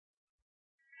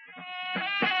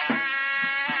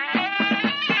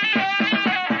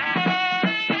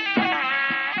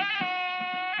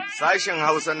Sashen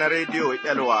Hausa na Rediyo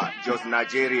Elwa Jos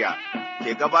Nigeria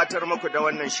ke gabatar muku da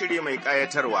wannan shiri mai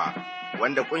ƙayatarwa,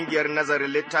 wanda ƙungiyar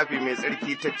nazarin littafi mai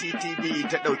tsarki ta TTV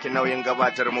ta ɗauki nauyin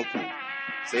gabatar muku.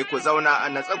 Sai ku zauna a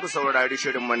natsa ku saurari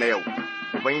shirinmu na yau,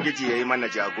 Ubangiji ya yi mana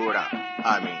jagora.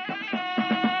 Amin.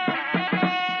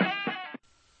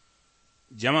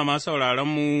 Jama'a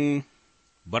sauraronmu,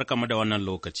 barkamu da wannan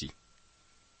lokaci,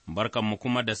 barkanmu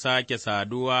kuma da sake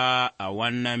saduwa a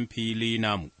wannan fili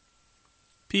namu.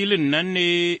 Filin nan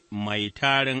ne mai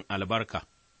tarin albarka,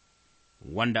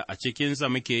 wanda a cikinsa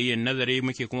muke yin nazari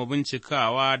muke kuma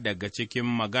bincikawa daga cikin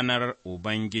maganar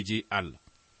Ubangiji Allah.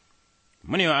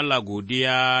 Mune wa Allah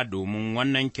godiya domin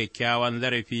wannan kyakkyawan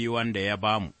zarafi wanda ya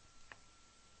bamu.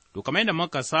 To, kamar yadda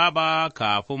muka saba,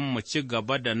 kafin mu ci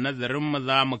gaba da nazarinmu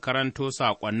za mu karanto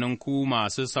saƙonninku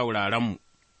masu sauraronmu,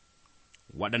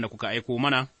 waɗanda kuka aiko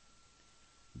mana,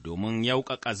 domin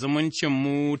yauƙaƙa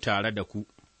zumuncinmu tare da ku.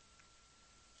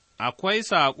 Akwai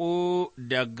saƙo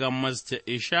daga Mr.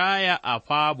 Ishaya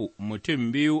Afabu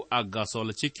mutum biyu a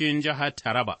Gasol cikin jihar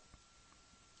Taraba,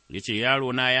 yace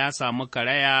yarona ya samu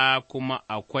karaya kuma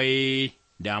akwai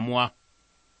damuwa,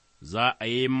 za a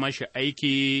yi mashi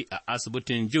aiki a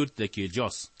asibitin Jude da ke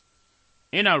Jos,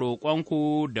 ina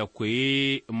roƙonku da ku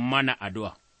yi mana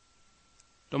addu'a.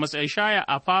 To, Mr. Ishaya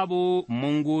Afabu,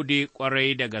 mun gode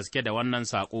ƙwarai da gaske da wannan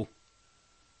saƙo.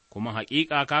 Kuma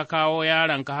haƙiƙa ka kawo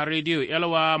yaronka har rediyo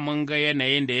Elwa mun ga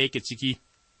yanayin da yake ciki,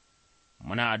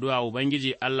 muna addu'a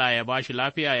Ubangiji Allah ya ba shi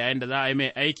lafiya yayin da za a yi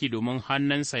mai aiki domin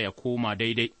hannunsa ya koma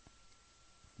daidai,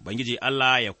 Ubangiji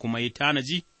Allah ya kuma yi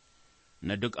tanaji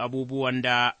na duk abubuwan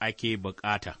da ake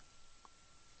bukata.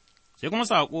 Sai kuma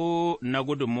saƙo na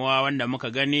gudunmuwa wanda muka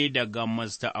gani daga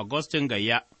Mr. Augustin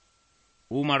Gayya,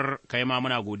 Umar, kai ma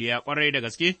muna godiya ƙwarai da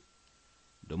gaske,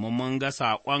 domin mun ga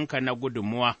saƙonka na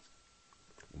gudunmuwa.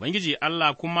 Ubangiji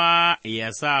Allah kuma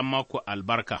ya sa maku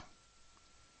albarka.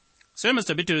 Sai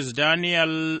Mr. Bitrus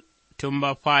Daniel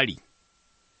Tumba Fari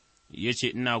ya ce,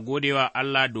 Ina godewa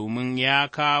Allah domin ya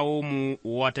kawo mu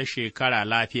wata shekara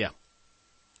lafiya,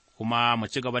 kuma mu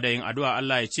ci gaba da yin addu'a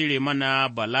Allah ya cire mana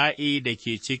bala'i da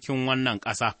ke cikin wannan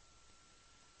ƙasa.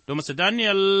 To, Mr.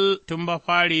 Daniel Tumba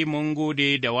Fari, mun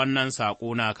gode da wannan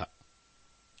saƙo naka.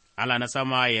 Allah na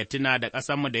sama ya tuna da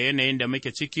ƙasanmu da yanayin da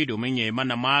muke ciki domin ya yi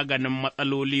mana maganin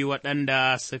matsaloli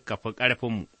waɗanda suka fi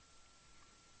ƙarfinmu.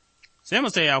 Sai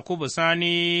Mr. Yakubu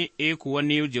Sani kuwa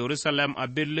New Jerusalem a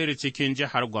Billir cikin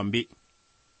jihar Gombe,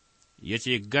 ya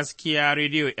ce, Gaskiya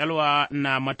Rediyo Elwa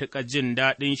na matuƙar jin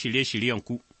daɗin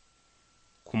shirye-shiryenku,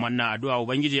 kuma na addu'a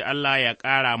Ubangiji Allah ya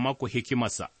ƙara maku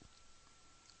hikimarsa.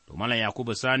 To, Malam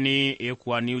Yakubu Sani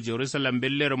kuwa New Jerusalem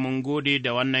Billir, mun gode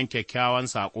da wannan kyakkyawan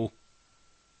saƙo.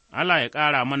 Allah ya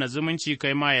ƙara mana zumunci,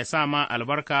 kai ma ya sa ma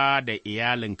albarka da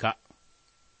iyalinka.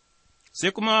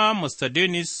 Sai kuma Mr.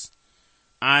 Dennis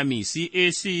Ami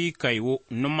CAC Kaiwo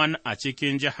Numan a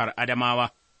cikin jihar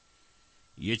Adamawa,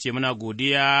 ya ce muna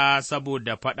godiya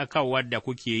saboda faɗakawar da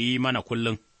kuke yi mana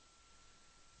kullum.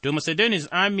 To, Mr. Dennis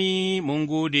Ami, mun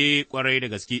gode ƙwarai da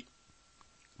gaske.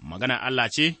 Magana Allah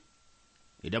ce,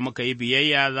 idan muka yi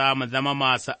biyayya za mu zama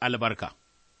masu albarka.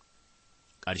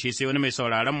 Ƙarshe sai wani mai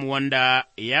sauraronmu wanda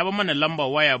ya ba mana lambar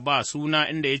waya ba suna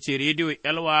inda ya ce, Rediyo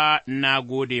Elwa na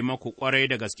gode maku ƙwarai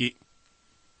da gaske,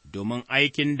 domin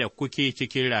aikin da kuke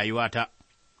cikin rayuwata.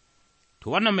 To,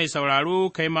 wannan mai sauraro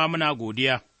kai ma muna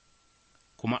godiya,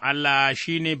 kuma Allah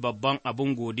shi ne babban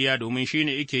abin godiya domin shi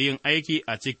ne yake yin aiki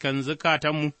a cikin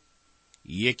zukatanmu,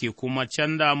 yake kuma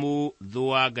canza mu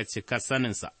zuwa ga cikar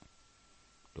saninsa.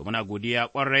 To, muna godiya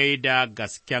ƙwarai da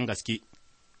gasken gaske.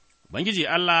 Ubangiji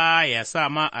Allah ya sa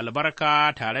ma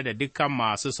albarka tare da dukkan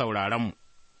masu sauraronmu.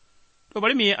 To,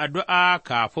 bari mu yi addu'a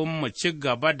kafin mu ci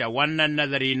gaba da wannan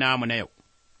nazari namu na yau.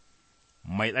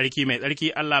 Mai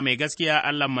tsarki, Allah mai gaskiya,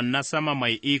 Allah na sama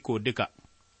mai iko duka,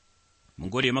 mun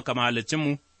gode maka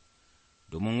mahalicinmu,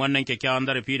 domin wannan kyakkyawan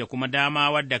zarafi da kuma dama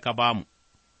wadda ka ba mu.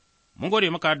 Mun gode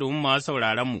maka domin masu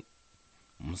sauraronmu,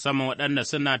 musamman waɗanda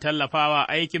suna tallafawa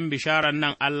aikin bisharar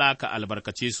nan, Allah ka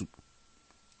albarkace su.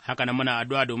 Haka nan muna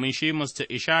addu'a domin shi Mr.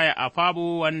 Ishaya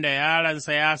Afabu wanda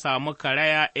yaransa ya samu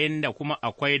karaya inda kuma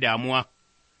akwai damuwa,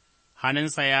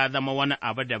 hannunsa ya zama wani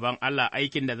abu daban, Allah,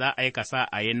 aikin da za a yi kasa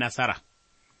a yi nasara,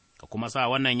 ka kuma sa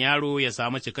wannan yaro ya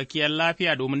samu cikakkiyar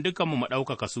lafiya domin dukanmu mu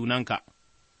ɗaukaka sunanka.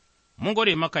 Mun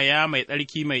gode maka ya mai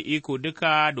tsarki mai iko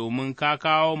duka domin ka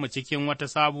kawo mu cikin wata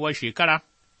sabuwar shekara,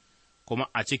 kuma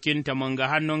a cikinta mun ga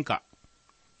hannunka.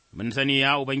 Mun sani,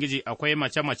 ya Ubangiji, akwai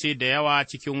mace-mace da yawa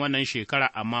cikin wannan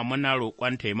shekara, amma muna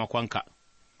roƙon taimakonka.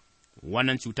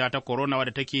 Wannan cuta ta korona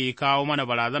wadda take kawo mana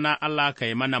barazana, Allah, ka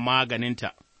yi mana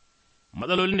maganinta.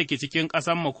 matsalolin da ke cikin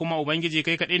ƙasanmu kuma Ubangiji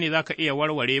kai kaɗai ne za ka iya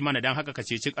warware mana don haka ka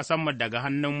ceci ƙasanmu daga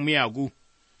hannun miyagu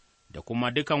da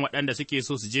kuma dukan waɗanda suke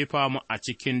so su jefa mu a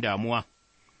cikin damuwa.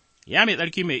 Ya mai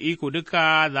tsarki mai iko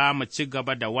duka za mu ci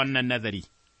gaba da wannan nazari,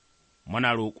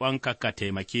 muna roƙonka ka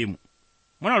taimake mu.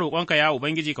 Muna roƙonka, ya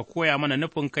Ubangiji, ka koya mana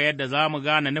nufinka yadda za mu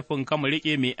gane nufinka mu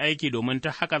riƙe mai aiki domin ta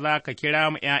haka za ka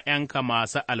kira mu ’ya'yanka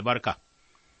masu albarka,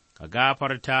 ka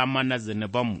gafarta mana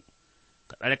zunubanmu,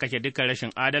 ka tsarkake dukan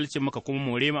rashin adalcin muka kuma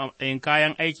more mu a matsayin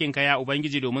kayan aikinka, ya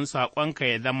Ubangiji, domin saƙonka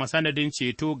ya zama sanadin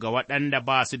ceto ga waɗanda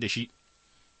ba su da shi,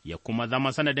 ya kuma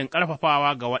zama sanadin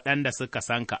ƙarfafawa ga waɗanda suka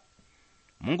san ka.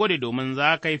 Mun gode domin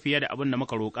za ka yi fiye da abin da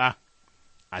muka roƙa,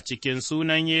 a cikin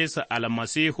sunan Yesu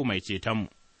almasihu mai cetonmu.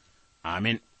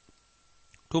 Amin.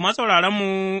 To,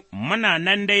 masauraranmu, muna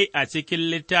nan dai a cikin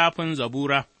littafin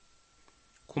Zabura,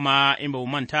 kuma in ba mu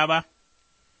manta ba,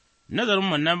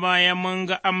 nazarinmu na bayan mun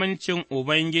ga amincin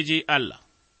Ubangiji Allah,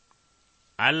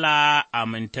 Allah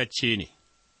amintacce ne,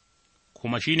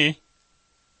 kuma shi ne,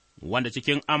 wanda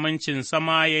cikin amincin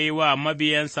sama ya yi wa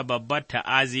mabiyansa babbar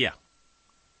ta'aziya.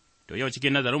 To, yau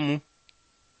cikin nazarinmu,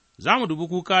 za mu dubi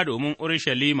kuka domin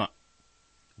Urushalima.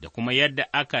 Da kuma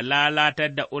yadda aka lalatar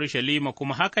da Urushalima,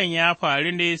 kuma hakan ya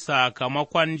faru ne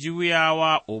sakamakon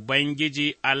juyawa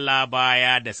Ubangiji Allah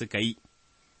baya da suka yi.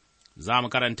 Za mu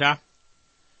karanta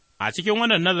a cikin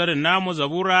wannan nazarin namu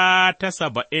Zabura ta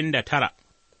 79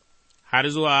 har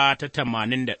zuwa ta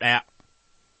 81,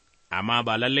 amma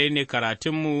ba lallai ne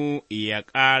karatunmu ya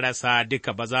ƙarasa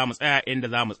duka ba, za mu tsaya inda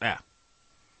za mu tsaya.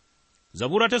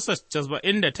 Zabura ta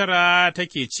 79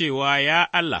 take cewa, Ya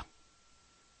Allah,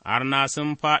 arna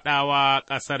sun faɗawa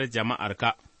ƙasar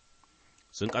jama'arka,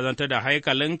 sun ƙazanta da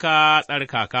haikalinka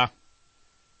tsarkaka,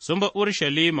 sun ba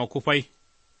Urushalima kufai,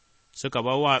 suka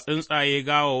bar wa tsuntsaye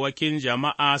gawawwakin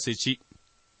jama'a su ci,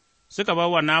 suka bar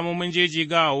wa namomin jeji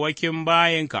gawawwakin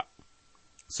bayinka,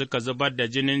 suka zubar da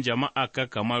jinin jama'arka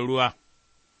kamar ruwa,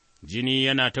 jini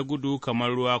yana ta gudu kamar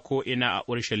ruwa ko'ina a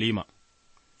Urushalima,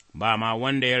 ba ma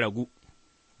wanda ya ragu,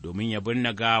 domin ya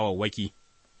binne gawawwaki.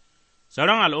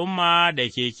 Sauran al'umma da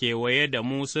ke kewaye da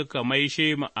mu suka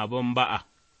maishe mu abin ba'a,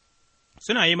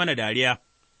 suna yi mana dariya,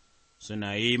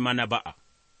 suna yi mana ba'a.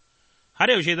 Har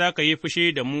yaushe za ka yi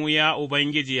fushi da mu, ya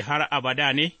Ubangiji, har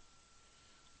abada ne?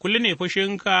 Kullum ne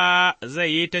fushinka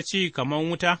zai yi ta ci kamar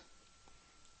wuta,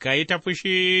 ka yi ta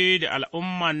fushi da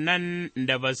al'umman nan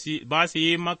da ba su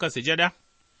yi maka sujada,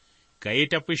 ka yi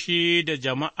ta fushi da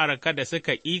jama'arka da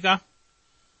suka ƙiƙa,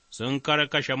 sun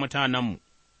karkashe mutanenmu.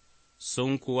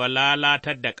 Sun kuwa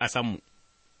lalatar da ƙasanmu,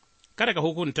 kada ka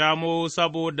hukunta mu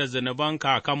saboda zunuban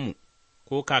kakanmu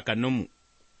ko kakanninmu,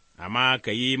 amma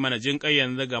ka yi mana jinƙai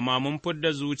yanzu gama mun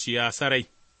fidda zuciya sarai,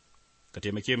 ka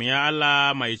taimake mu, ya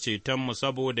Allah mai cetonmu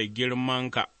saboda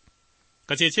girmanka,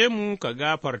 ka cece mu ka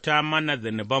gafarta mana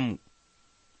zunubanmu,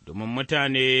 domin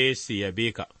mutane su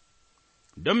yabe ka,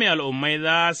 don me al'ummai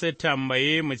za su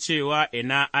tambaye mu cewa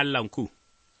ina Allahnku,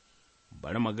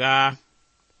 bari mu ga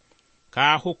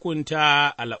ka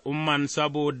hukunta al'umman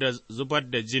saboda zubar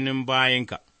da jinin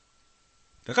bayinka,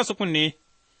 ka kasa kunne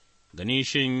ga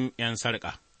nishin ’yan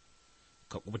sarƙa,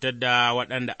 ka kubutar da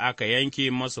waɗanda aka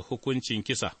yanke masu hukuncin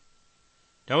kisa,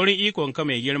 ta wurin ikonka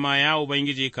mai girma, ya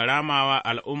Ubangiji, ka ramawa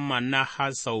al'umman na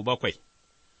har sau 7,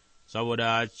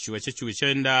 saboda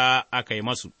cuce-cucen da aka yi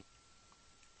masu,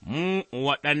 mu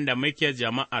waɗanda muke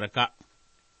jama'arka,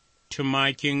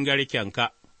 tumakin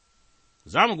garkenka.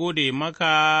 Za mu gode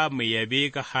maka mu yabe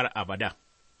ka har abada,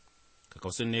 ka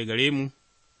kausun ne gare mu,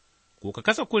 ko ka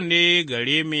kasa kunne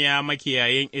gare mu, ya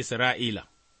makiyayin Isra'ila,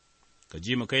 ka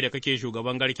ji mu kai da kake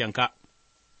shugaban garkenka,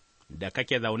 da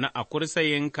kake zaune a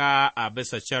kursayinka a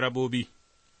bisa cerabobi,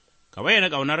 ka bayyana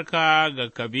ƙaunarka ga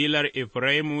kabilar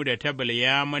Efraimu da ta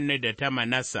Bilyamin da ta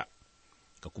Manassa,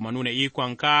 ka kuma nuna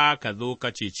ikonka ka zo ka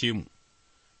cece mu,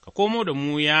 ka komo da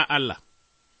mu, ya Allah.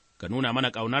 Ka nuna mana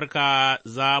ƙaunarka,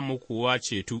 za mu kuwa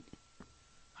cetu,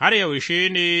 har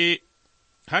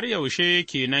yaushe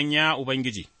kenan, ya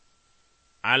Ubangiji,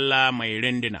 Allah mai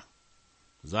rinduna,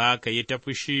 za ka yi ta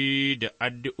fushi da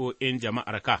addu'o'in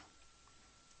jama'arka,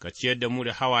 ka ciyar da mu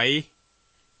da hawaye,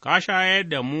 ka shayar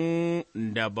da mu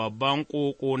da babban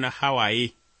ƙoƙo na hawaye,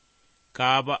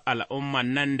 ka ba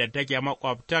al'umman nan da take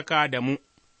maƙwabtaka da mu,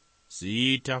 su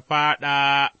yi ta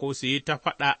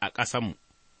faɗa a ƙasanmu.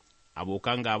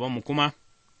 Abokan gabanmu kuma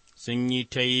sun yi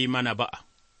ta yi mana ba'a,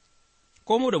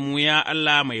 ko mu da mu, ya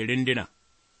Allah mai rinduna,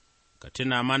 ka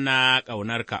tuna mana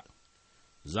ƙaunarka,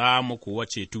 za mu kuwa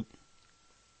cetu,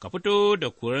 ka fito da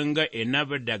kuringa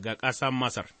inabi daga ƙasan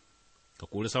Masar, ka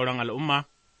kori sauran al'umma,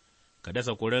 ka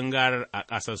dasa kuringar a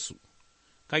ƙasarsu,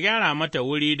 ka gyara mata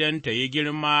wuri don ta yi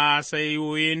girma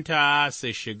saiwoyinta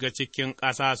su shiga cikin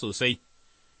ƙasa sosai,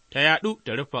 ta yaɗu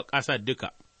ta rufe ƙasar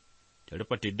duka, ta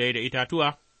rufe tuddai da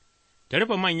itatuwa, ta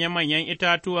rufe manya-manyan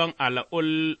itatuwan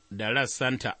al'ul da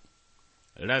rassanta,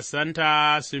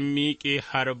 rassanta sun miƙe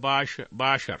har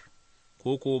Bashar,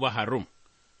 ko Baharum,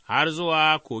 har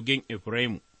zuwa kogin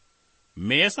Efraimu.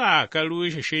 Me yasa ka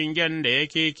rushe shingen da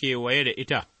yake kewaye da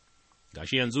ita,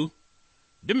 gashi yanzu,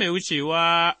 duk mai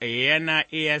wucewa yana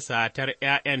iya satar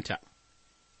 ’ya'yanta,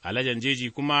 alajan jeji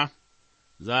kuma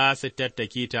za su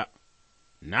tattaki ta,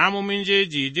 namomin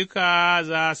jeji duka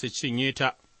za su cinye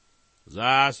ta,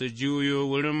 za su juyo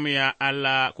wurinmu ya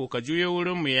Allah, ko ka juyo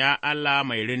wurinmu ya Allah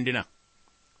mai rinduna,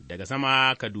 daga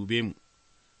sama ka dube mu,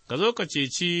 ka zo ka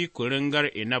ceci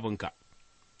kuringar inabinka,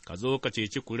 ka zo ka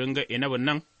ceci kuringar inabin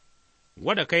nan,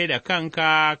 wadda kai da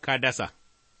kanka ka dasa,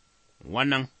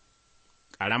 wannan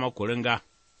ƙaramar kuringa,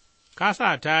 ka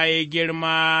sa ta yi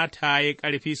girma ta yi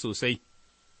ƙarfi sosai,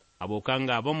 abokan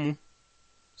gabanmu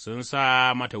sun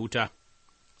sa mata wuta,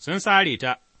 sun sare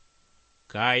ta,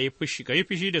 ka yi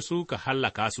fushi da su ka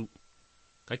hallaka su,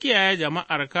 ka kiyaye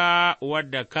jama'arka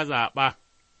wadda ka zaɓa,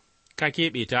 ka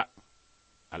keɓe ta,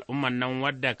 al'umman nan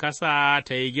wadda ka sa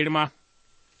ta yi girma,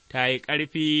 ta yi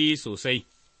ƙarfi sosai,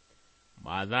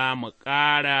 ba za mu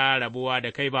ƙara rabuwa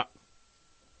da kai ba,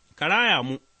 ka raya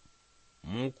mu,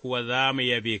 mu kuwa za mu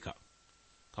yabe ka,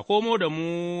 ka komo da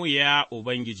mu ya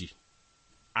Ubangiji,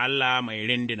 Allah mai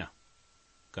rindina,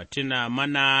 ka tuna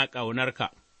mana ƙaunarka,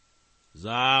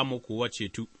 za mu kuwa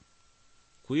cetu,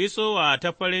 ku yi sowa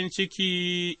ta farin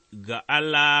ciki ga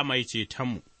Allah mai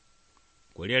cetonmu,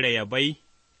 ku rera yabai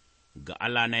ga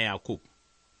Allah na Yakub,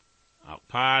 a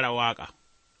fara waƙa,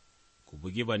 ku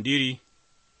bugi bandiri,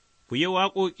 ku yi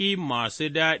waƙoƙi masu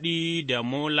daɗi da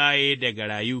molaye da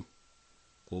garayu,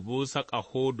 ku busa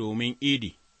ƙaho domin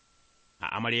idi, a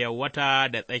amaryar wata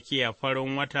da tsakiyar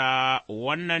farin wata,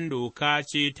 wannan doka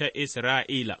ce ta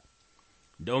Isra'ila,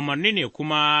 da umarni ne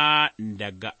kuma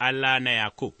daga Allah na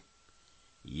Yakub,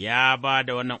 ya ba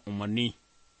da wannan umarni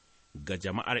ga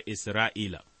jama'ar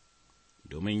Isra'ila,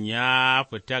 domin ya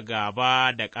fita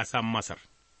gaba da ƙasan Masar.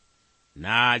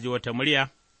 Na ji wata murya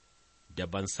da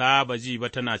ban saba ji ba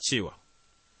tana cewa,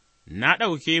 Na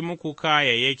ɗauke muku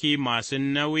kayayyaki masu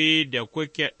nauyi da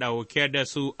kuke ɗauke da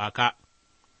su a ka,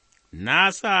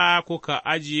 na sa kuka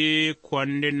ajiye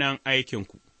kwandunan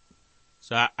aikinku,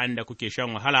 sa'an da kuke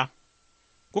shan wahala,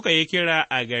 kuka yi kira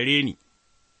a gare ni,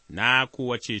 na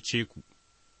kuwa cece ku,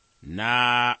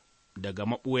 na daga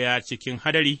maɓuya cikin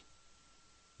hadari,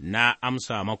 na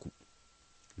amsa maku,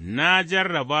 na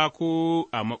jarraba ku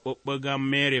a maɓuɓɓugan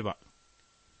Meriba,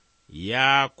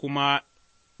 ya kuma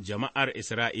jama'ar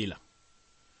Isra'ila,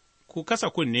 ku kasa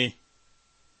kunne,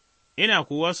 ina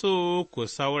kuwa so ku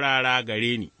saurara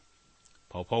gare ni,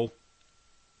 faufau,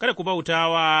 kada ku bauta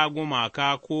wa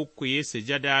gumaka ko ku yi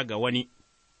sujada ga wani,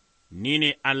 ni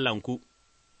ne Allahnku,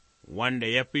 wanda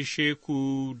ya fishe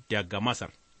ku daga Masar,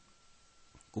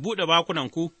 ku buɗe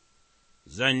bakunanku,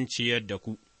 zan ciyar da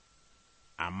ku,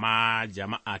 amma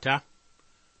jama'ata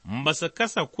ba su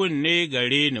kasa kunne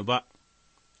gare ni ba.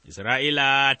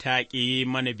 Isra'ila ta ƙi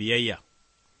mana biyayya,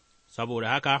 saboda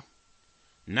haka,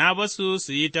 na basu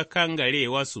su yi ta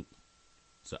kangarewarsu,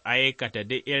 su aikata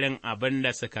duk irin abin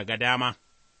da suka ga dama,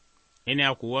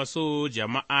 ina kuwa so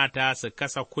jama'ata su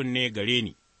kasa kunne gare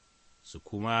ni, su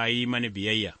kuma yi mani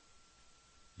biyayya,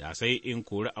 da sai in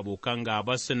kori abokan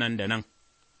gabansu nan da nan,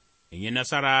 in yi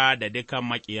nasara da dukan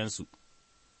maƙiyansu,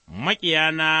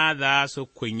 maƙiyana za su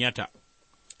kunyata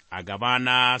a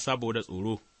gabana saboda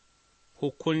tsoro.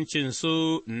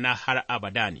 Hukuncinsu na har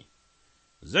abada ne,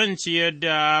 zan ciyar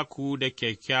da ku da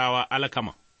kyakkyawa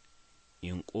alkama,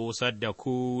 in ƙosar da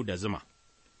ku da zuma.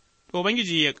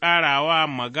 Ubangiji ya ƙara wa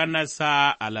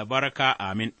maganarsa albarka,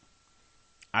 amin.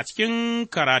 A cikin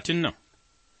karatun nan,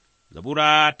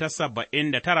 Zabura ta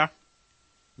 79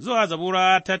 zuwa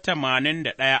Zabura ta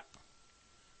 81,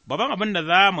 babban abin da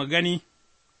za mu gani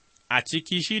a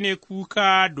ciki shi ne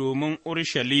kuka domin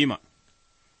Urushalima.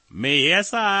 Me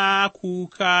yasa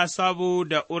kuka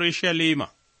saboda Urushalima?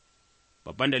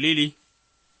 Babban dalili,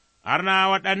 arna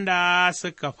waɗanda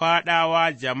suka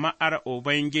faɗawa jama'ar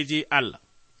Ubangiji Allah,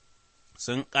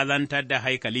 sun ƙazantar da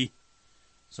haikali,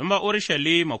 sun ba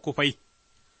Urushalima kufai,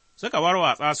 suka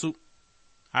warwatsa su,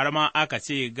 har ma aka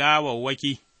ce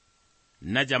gawawwaki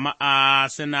na jama'a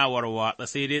suna warwatsa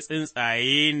sai dai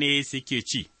tsuntsaye ne suke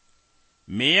ci.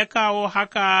 Me ya kawo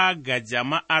haka ga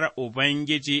jama'ar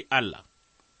Ubangiji Allah?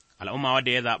 Al'umma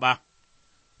wadda ya zaɓa,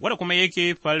 wadda kuma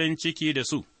yake farin ciki da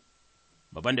su,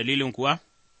 babban dalilin kuwa,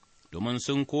 domin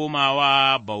sun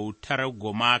komawa bautar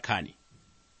gumaka ne,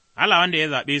 Allah wanda ya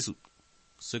zaɓe su,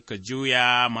 suka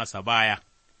juya masa baya.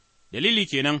 Dalili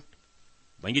kenan,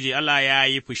 Ubangiji Allah ya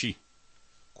yi fushi,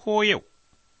 ko yau,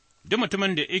 duk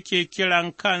mutumin da yake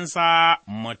kiran kansa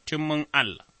mutumin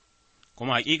Allah,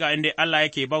 kuma hakika inda Allah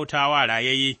yake bautawa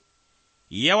rayayye,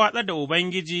 ya watsar da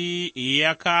Ubangiji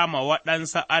ya kama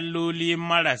waɗansu alloli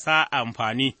marasa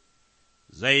amfani,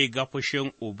 zai ga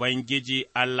fushin Ubangiji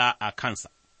Allah a kansa.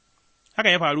 Haka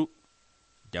ya faru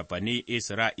da bani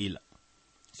Isra'ila,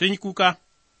 sun yi kuka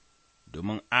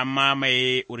domin an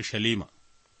mamaye Urushalima,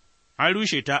 an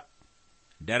rushe ta,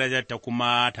 darajarta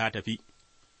kuma ta tafi,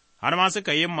 har ma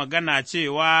suka yi magana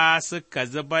cewa suka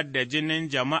zubar da jinin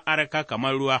jama'arka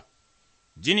kamar ruwa,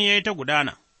 jini ya yi ta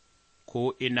gudana,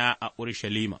 ko ina a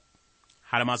Urushalima,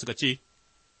 har ma suka ce,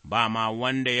 ba ma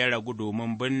wanda ya ragu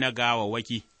domin binne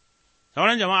gawawwaki,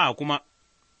 sauran jama'a kuma,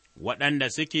 waɗanda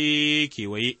suke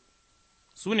kewaye,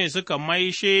 su ne suka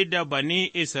maishe da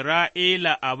bani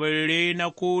Isra'ila abin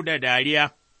rena ko da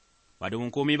dariya, ba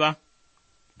domin komi ba,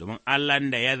 domin Allahn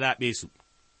da ya zaɓe su,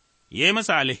 ya yi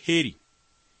masa alheri,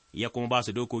 ya kuma ba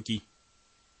su dokoki,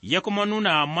 ya kuma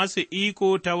nuna masu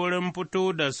iko ta wurin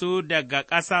fito da su daga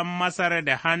ƙasan Masar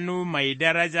da hannu mai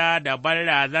daraja da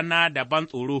barazana da ban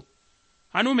tsoro,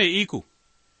 hannu mai iko,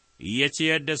 ya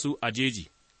ciyar da su a jeji,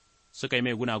 suka yi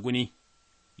mai gunaguni,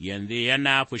 yanzu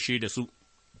yana fushi da su,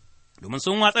 domin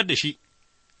sun watsar da shi,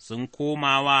 sun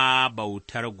komawa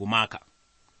bautar gumaka,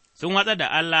 sun watsar da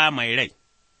Allah mai rai,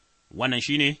 wannan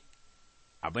shi ne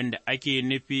abin da ake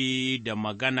nufi da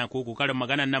magana ko kokarin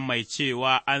maganan nan mai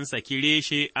cewa an saki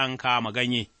reshe an kama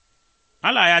ganye.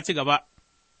 Allah ya ci gaba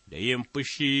da yin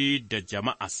fushi da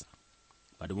jama'arsa,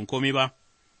 ba domin komi ba,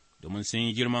 domin sun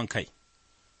yi girman kai,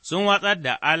 sun watsar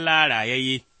da Allah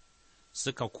rayayye,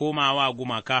 suka koma wa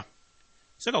gumaka,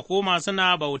 suka koma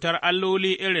suna bautar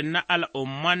alloli irin na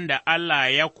al'umman da Allah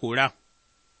ya kora,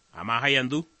 amma har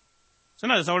yanzu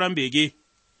suna da sauran bege.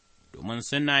 Domin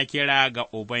suna kira ga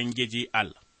Ubangiji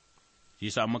Allah. Shi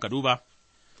sa muka duba,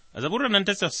 a Zabura nan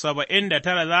ta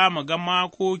 79 za mu ga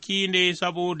makoki ne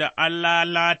saboda an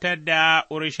lalatar da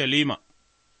Urushalima.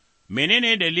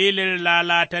 Menene dalilin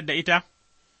lalatar da ita?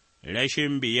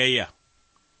 Rashin biyayya,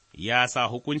 ya sa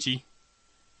hukunci,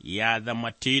 ya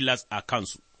zama tilas a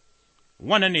kansu.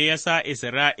 Wannan ne ya sa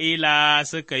Isra'ila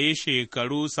suka yi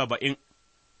shekaru 70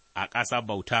 a ƙasa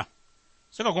bauta,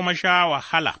 suka kuma sha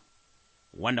wahala.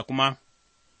 Wanda kuma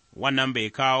wannan bai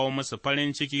kawo musu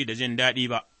farin ciki da jin daɗi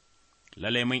ba,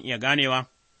 lallai mun iya ganewa,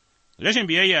 rashin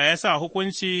biyayya ya sa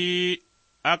hukunci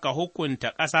aka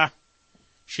hukunta ƙasa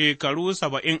shekaru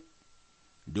 70,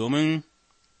 domin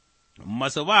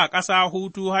masu ba ƙasa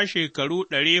hutu har shekaru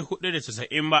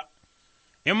 490 ba,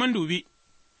 in mun dubi,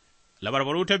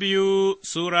 Labarbaru ta 2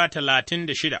 Sura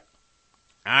 36,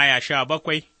 aya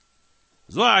 17.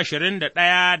 Zuwa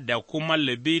 21 da kuma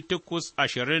Leviticus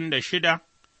 26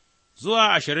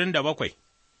 zuwa 27,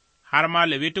 har ma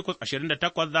Leviticus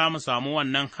 28 za mu samu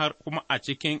wannan har kuma a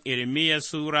cikin Irmiya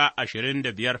Sura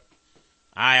 25,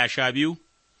 aya 12,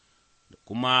 da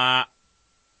kuma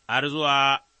har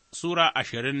zuwa Sura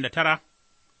 29,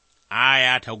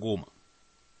 aya ta 10.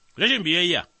 Rashin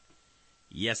biyayya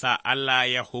ya sa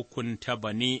Allah ya hukunta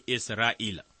bani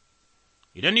Isra'ila,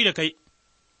 idan ni da kai,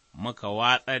 muka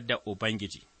watsar da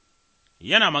Ubangiji,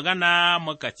 yana magana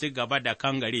muka ci gaba da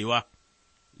kangarewa,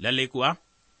 lallai kuwa,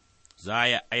 za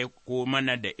ya aiko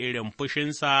mana da irin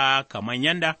fushinsa kamar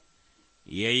yanda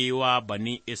ya yi wa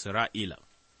bani Isra'ila.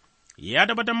 Ya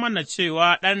tabbatar mana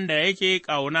cewa ɗan da yake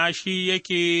ƙauna shi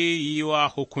yake yi wa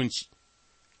hukunci,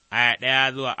 aya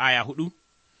 1 zuwa aya 4,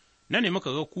 na ne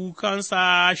muka ga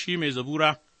kukansa shi mai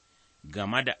zabura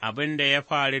game da abin da ya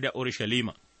faru da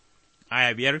Urushalima,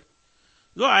 aya 5.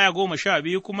 Zuwa aya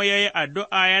 12 kuma ya yi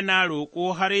addu'a yana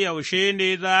roƙo, har yaushe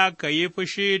ne za ka yi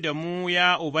fushi da mu,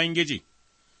 ya Ubangiji,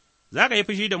 za ka yi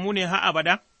fushi da mu ne har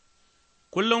abada,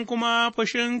 kullum kuma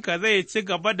fushinka zai ci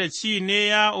gaba da ci ne,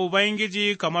 ya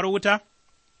Ubangiji, kamar wuta?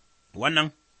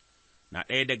 Wannan na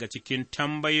ɗaya daga cikin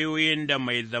tambayoyin da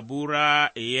mai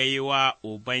zabura ya yi wa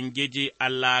Ubangiji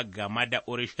Allah game da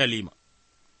Urushalima,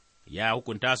 ya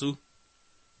hukunta su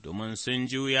domin sun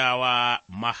juya wa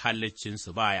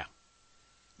mahaliccinsu baya.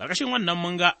 Ƙarƙashin wannan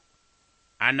mun ga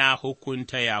ana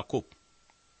hukunta Yakub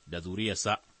da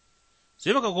zuriyarsa,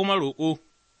 sai muka kuma roƙo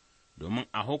domin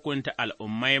a hukunta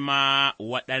al'ummai ma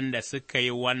waɗanda suka yi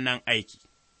wannan aiki,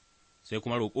 sai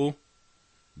kuma roƙo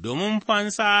domin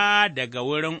fansa daga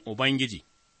wurin Ubangiji,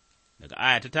 daga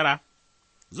aya ta 9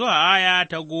 zuwa aya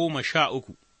ta 13,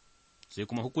 sai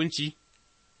kuma hukunci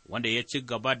wanda ya ci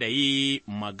gaba da yi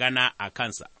magana a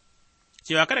kansa,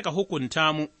 cewa kada ka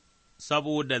hukunta mu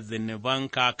saboda zunuban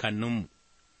kakanninmu,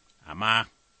 amma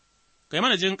kai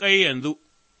mana jinƙai yanzu,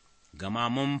 gama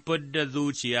mun fidda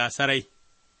zuciya sarai,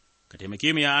 ka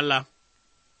taimake mu ya Allah,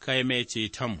 kai mai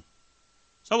cetonmu,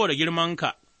 saboda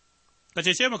girmanka, ka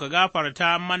cece mu ka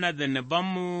gafarta mana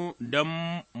zunubanmu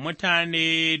don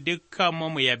mutane dukkanmu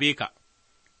mu yabe ka,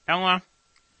 ɗanwa,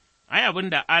 ai abin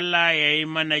da Allah ya yi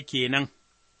mana kenan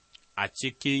a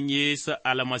cikin Yesu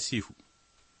almasihu,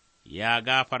 ya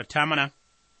gafarta mana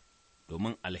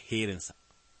domin alherinsa,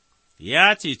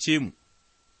 ya cece mu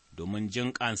domin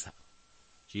jinƙansa,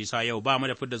 shi sa yau ba mu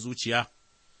da fidda zuciya,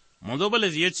 manzo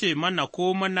Bulus ya ce mana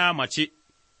ko muna mace,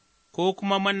 ko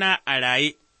kuma muna a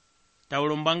raye, ta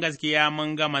wurin bangaskiya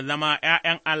mun gama zama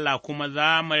 ’ya'yan Allah kuma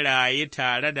za mu rayu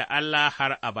tare da Allah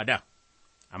har abada,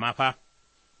 amma fa,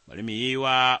 bari mu yi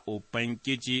wa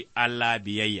Ubangiji Allah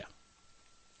biyayya.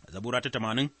 Zabura ta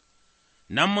 80,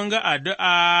 nan mun ga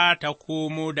addu'a ta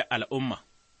komo da al'umma,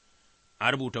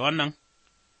 a rubuta wannan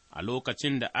a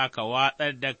lokacin da aka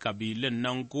watsar da kabilun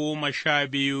nan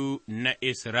 12 na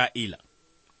Isra'ila.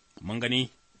 Mun gani,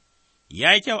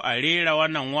 ya yi kyau a rera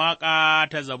wannan waƙa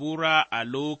ta zabura a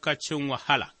lokacin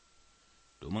wahala,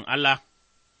 domin Allah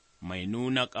mai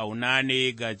nuna ƙauna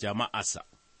ne ga jama'arsa.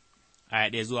 Aya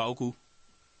 1 zuwa 3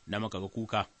 na muka ga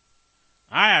kuka,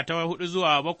 aya ta 4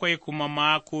 zuwa 7 kuma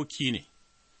makoki ne,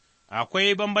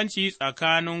 akwai bambanci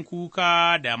tsakanin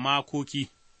kuka da makoki.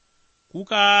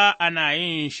 Kuka ana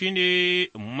yin shi ne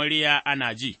murya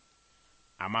ana ji,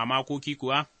 amma makoki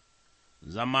kuwa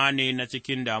zama ne na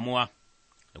cikin damuwa,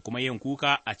 da kuma yin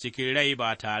kuka a cikin rai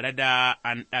ba tare da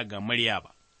an ɗaga murya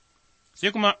ba.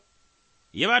 Sai kuma,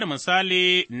 ya ba da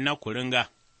misali na kuringa,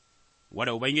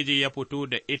 wadda Ubangiji ya fito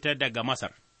da ita daga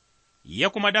Masar, ya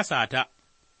kuma dasa ta,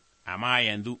 amma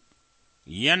yanzu,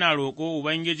 yana roƙo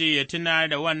Ubangiji ya tuna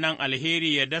da wannan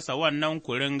alheri ya dasa wannan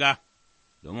kuringa,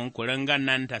 domin kuringan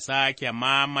nan ta sake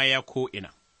mamaye ko'ina.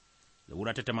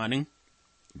 Zabura ta 80,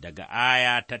 daga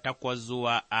aya ta 8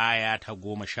 zuwa aya ta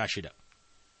 16.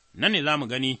 Nan ne za mu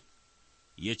gani,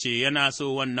 ya ce yana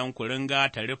so wannan kuringa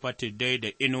ta rufe tuddai da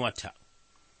inuwata,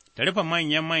 ta rufe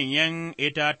manyan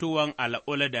itatuwan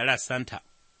al'ula da rassanta,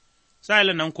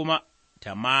 sa'ilin nan kuma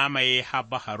ta mamaye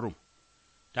Harum,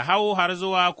 ta hau har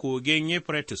zuwa kogin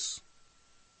Yuferites,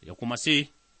 ya kuma ce,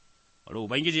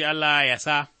 Ubangiji Allah ya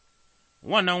sa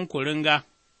wannan kuringa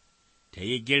ta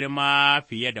yi girma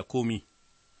fiye da komi,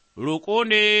 roƙo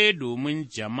ne domin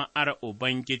jama'ar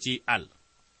Ubangiji Al,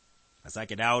 a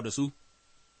sake dawo da su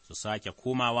sake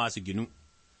komawa su ginu,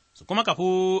 su kuma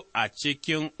kafu a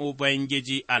cikin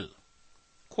Ubangiji Al.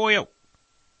 Ko yau,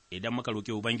 idan muka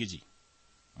roƙi Ubangiji,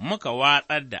 muka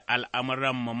watsar da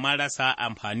al'amuranmu marasa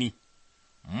amfani,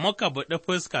 muka buɗi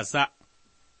fuskarsa,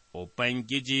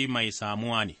 Ubangiji mai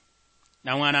samuwa ne.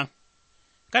 Ɗanwana,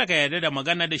 kada ka yarda da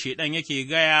magana da Shaiɗan yake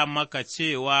gaya maka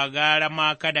cewa gara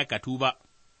ma kada ka tuba,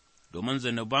 domin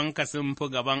zunubanka sun fi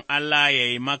gaban Allah ya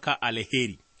yi maka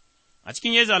alheri. A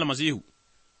cikin Yesu almasihu,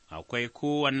 akwai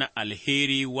kowane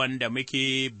alheri wanda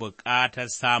muke bukatar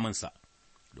samunsa,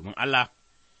 domin Allah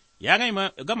ya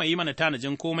gama yi mana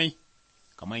tanajin komai,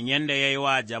 kamar yadda ya yi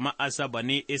wa jama'arsa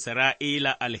bani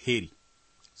Isra'ila alheri,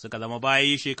 suka zama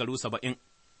bayi shekaru 70,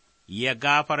 ya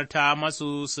gafarta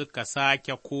masu suka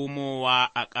sake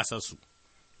komowa a ƙasarsu,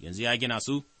 yanzu ya gina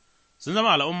su, sun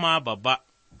zama al'umma babba,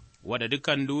 wadda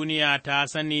dukan duniya ta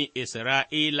sani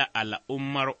Isra'ila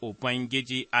al'ummar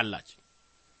Ubangiji Allah ce.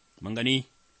 Mun gani,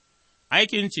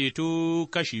 aikin ceto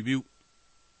kashi biyu,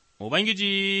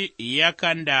 Ubangiji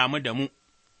yakan damu da mu,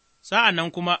 sa'an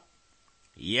nan kuma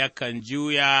yakan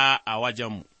juya a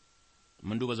wajenmu.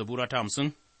 Mun duba Zabura ta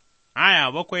 50, aya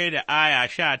 7 da aya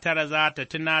 19 za ta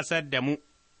tunasar da mu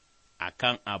a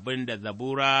kan abin da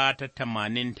Zabura ta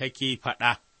 80 take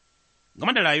faɗa.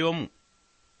 Game da rayuwarmu,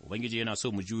 Ubangiji yana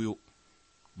so mu juyo,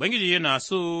 Ubangiji yana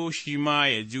so shi ma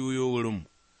ya juyo wurinmu,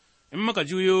 in muka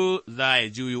juyo za ya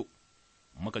juyo,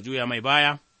 muka juya mai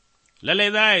baya,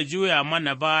 lallai za ya juya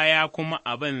mana baya kuma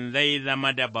abin zai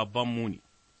zama da babban muni.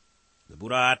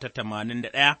 Zabura ta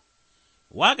 81,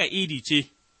 waƙa idi ce,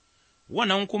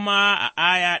 wannan kuma a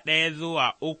aya 1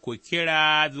 zuwa 3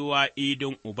 kira zuwa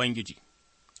idin Ubangiji,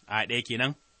 aya 1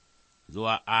 kenan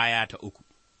zuwa aya ta 3.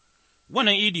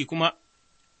 Wannan idi kuma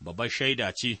babbar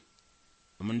shaida ce,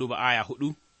 mun duba aya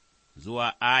 4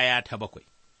 zuwa aya ta 7.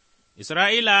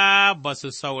 Isra'ila ba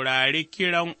su saurari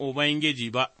kiran Ubangiji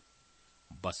ba,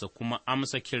 ba su kuma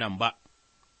amsa kiran ba.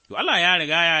 To Allah ya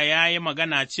riga ya yi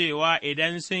magana cewa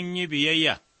idan sun yi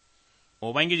biyayya,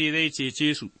 Ubangiji zai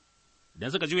cece su,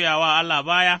 idan suka juya wa Allah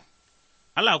baya,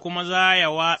 Allah kuma za ya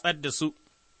watsar da su,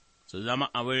 su zama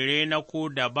abin rena ko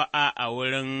da ba'a a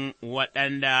wurin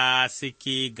waɗanda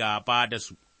suke gaba da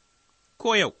su.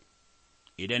 Ko yau,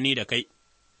 idan ni da kai,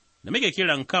 da muke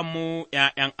kiran kanmu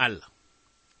 ’ya'yan Allah,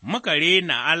 muka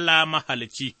rena Allah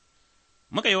mahalicci,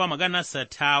 muka yi wa maganarsa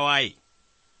tawaye,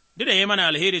 duk da ya mana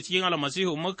alheri cikin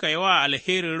almasihu muka yi wa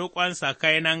alherin riƙonsa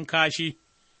kainan kashi,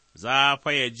 za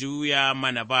fa ya juya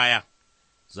mana baya,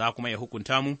 za kuma ya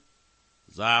hukunta mu,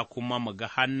 za kuma mu ga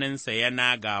hannunsa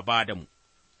yana gaba da mu.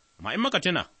 Amma in muka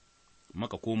tuna,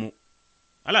 muka komo,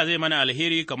 Allah zai mana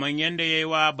alheri kamar yadda ya yi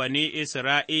wa bani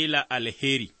Isra'ila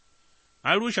alheri,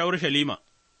 an rushe Urushalima,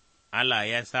 Allah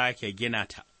ya sake gina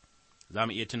ta, za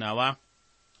mu iya tunawa,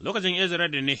 lokacin Ezra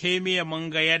da Nehemiya mun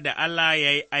ga yadda Allah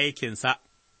ya yi aikinsa,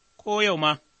 ko yau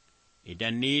ma,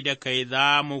 idan ni da kai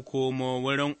za mu komo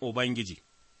wurin Ubangiji,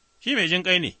 shi mai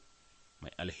jinƙai ne,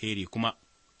 mai alheri kuma,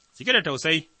 cike da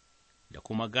tausai da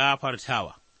kuma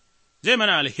gafartawa, zai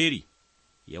mana alheri,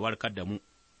 ya warkar da mu,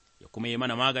 ya kuma yi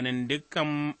mana maganin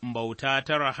dukkan bauta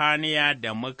ta rahaniya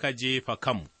da muka jefa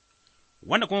kanmu,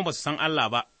 wanda kuma ba su san Allah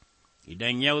ba,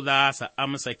 idan yau za su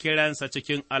amsa kiransa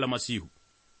cikin almasihu,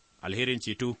 alherin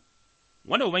ceto,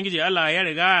 wanda Ubangiji Allah ya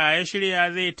riga ya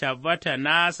shirya zai tabbata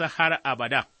nasa har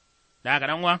abada, da haka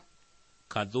ɗan'uwa,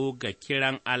 ka zo ga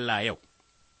kiran Allah yau,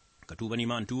 ka tuba ni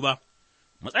ma in tuba,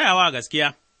 mu tsayawa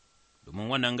gaskiya, domin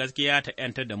wannan gaskiya ta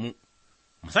 ’yantar da mu,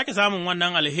 mu sake samun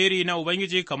wannan alheri na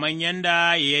Ubangiji kamar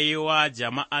yanda ya yi wa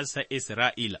jama'arsa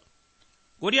Isra'ila.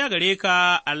 Godiya gare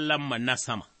ka, Allahnmu na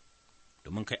sama,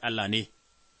 domin kai Allah ne,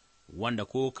 wanda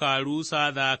ko ka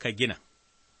rusa za ka gina,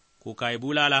 ko ka yi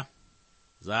bulala,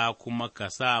 za kuma ka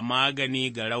sa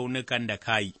magani ga raunukan da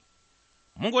ka yi.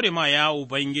 Mun gode ma ya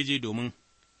Ubangiji domin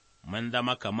mun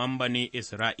zama kaman bani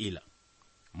Isra'ila,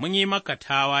 mun yi maka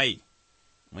tawaye,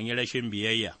 mun yi rashin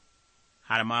biyayya,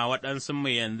 har ma waɗansunmu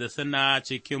yanzu suna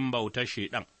cikin bautar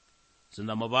Shaiɗan, sun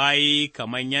zama bayi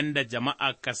kamar yadda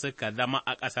jama'arka suka zama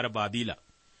a ƙasar Babila,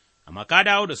 amma ka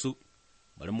dawo da su,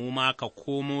 bari mu ma ka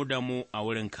komo da mu a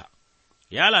wurinka.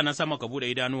 Yala na sama ka buɗe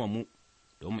idanuwanmu,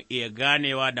 domin iya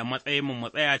ganewa da matsayinmu mu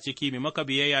tsaya ciki mai maka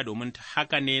biyayya domin ta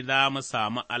haka ne za mu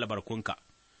samu albarkunka,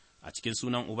 a cikin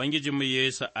sunan Ubangijinmu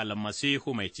Yesu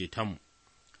almasihu mai cetonmu.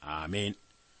 Amin.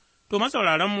 To,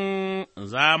 masauraranmu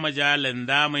za mu ja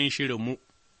lindamin shirinmu,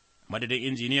 madadin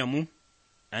injiniyanmu,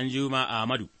 ɗan Juma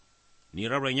Ahmadu, ni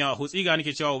rabin yawa hutsi ga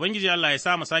nake cewa Ubangiji Allah ya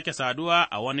sa mu sake saduwa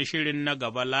a wani shirin na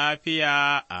gaba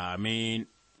lafiya. Amin.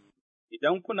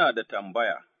 Idan kuna da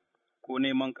tambaya ko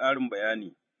neman ƙarin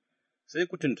bayani, sai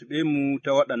ku tuntuɓe mu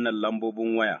ta waɗannan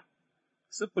lambobin waya,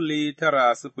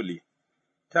 09099882827,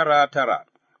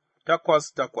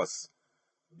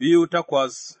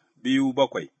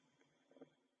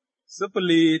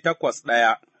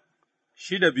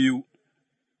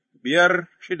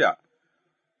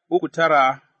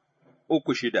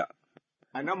 081-62-5-6-3-9-3-6.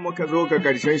 A nan muka zo ga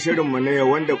ƙarshen shirinmu na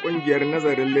yau wanda ƙungiyar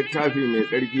nazarin littafi mai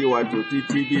tsarki wato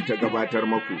TTV ta gabatar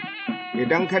maku.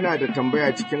 Idan kana da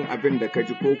tambaya cikin abin da ka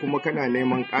ji ko kuma kana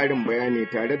neman ƙarin bayani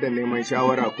tare da neman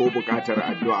shawara ko buƙatar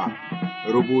addu'a,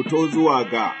 rubuto zuwa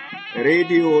ga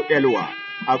Radio Elwa,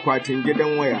 akwatin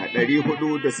gidan waya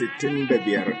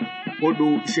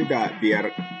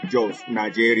 465 Jos,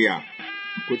 Nigeria.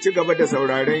 Ku ci gaba da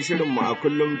sauraron shirinmu a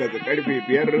kullum daga ƙarfe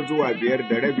 5 zuwa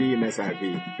 5:30 na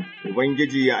safe.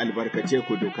 Ubangiji ya albarkace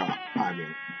ku duka. Amin.